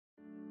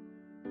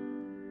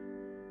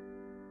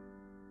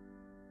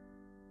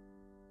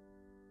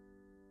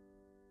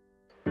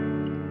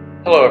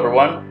Hello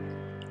everyone.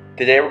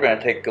 Today we're going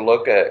to take a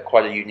look at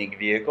quite a unique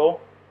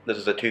vehicle. This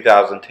is a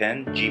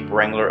 2010 Jeep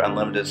Wrangler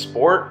Unlimited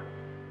Sport.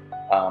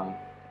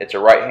 It's a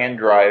right-hand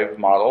drive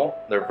model.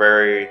 They're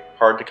very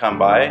hard to come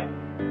by.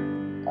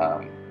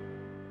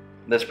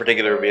 This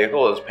particular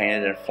vehicle is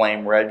painted in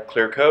flame red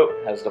clear coat,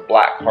 has the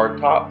black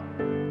hardtop.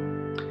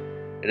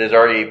 It is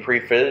already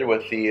pre-fitted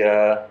with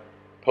the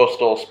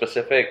Postal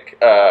specific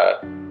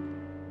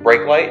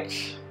brake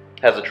lights,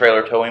 has a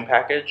trailer towing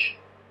package.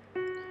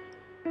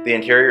 The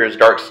interior is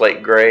dark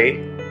slate gray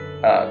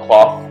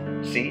cloth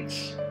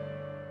seats.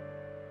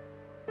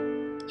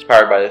 It's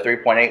powered by the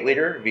 3.8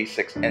 liter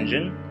V6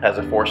 engine, has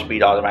a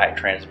 4-speed automatic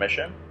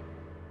transmission.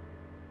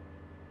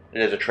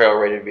 It is a trail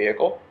rated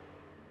vehicle.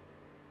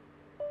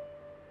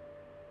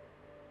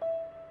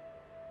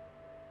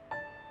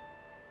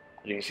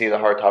 As you can see, the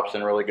hardtop's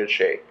in really good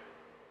shape.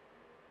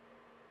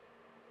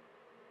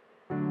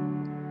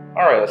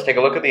 Alright, let's take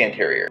a look at the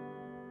interior.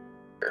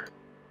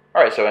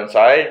 Alright, so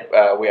inside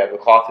we have the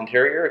cloth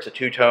interior. It's a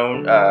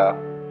two-tone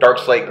dark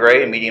slate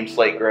gray and medium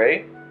slate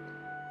gray.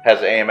 Has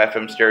an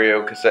AM/FM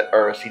stereo cassette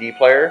or a CD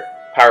player,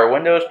 power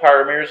windows,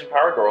 power mirrors, and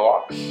power door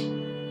locks.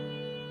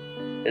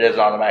 It is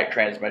an automatic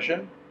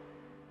transmission.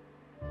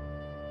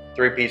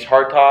 3-piece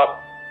hardtop.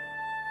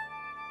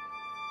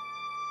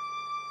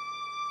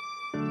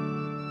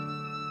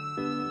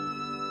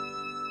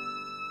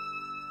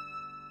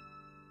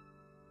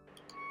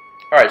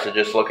 Alright, so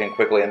just looking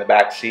quickly in the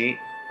back seat.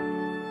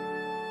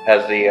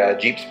 Has the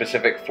Jeep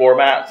specific floor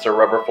mats or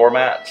rubber floor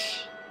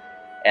mats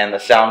and the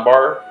sound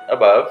bar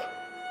above.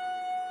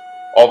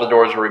 All the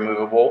doors are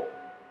removable.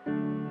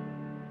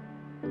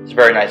 It's a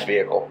very nice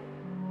vehicle.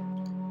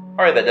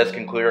 Alright, that does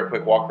conclude our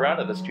quick walk around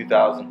of this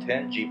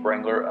 2010 Jeep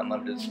Wrangler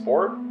Unlimited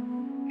Sport.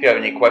 If you have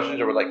any questions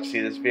or would like to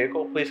see this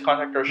vehicle, please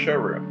contact our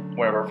showroom.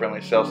 One of our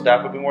friendly sales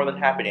staff will be more than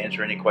happy to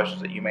answer any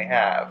questions that you may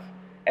have.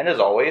 And as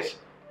always,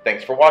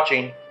 thanks for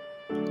watching.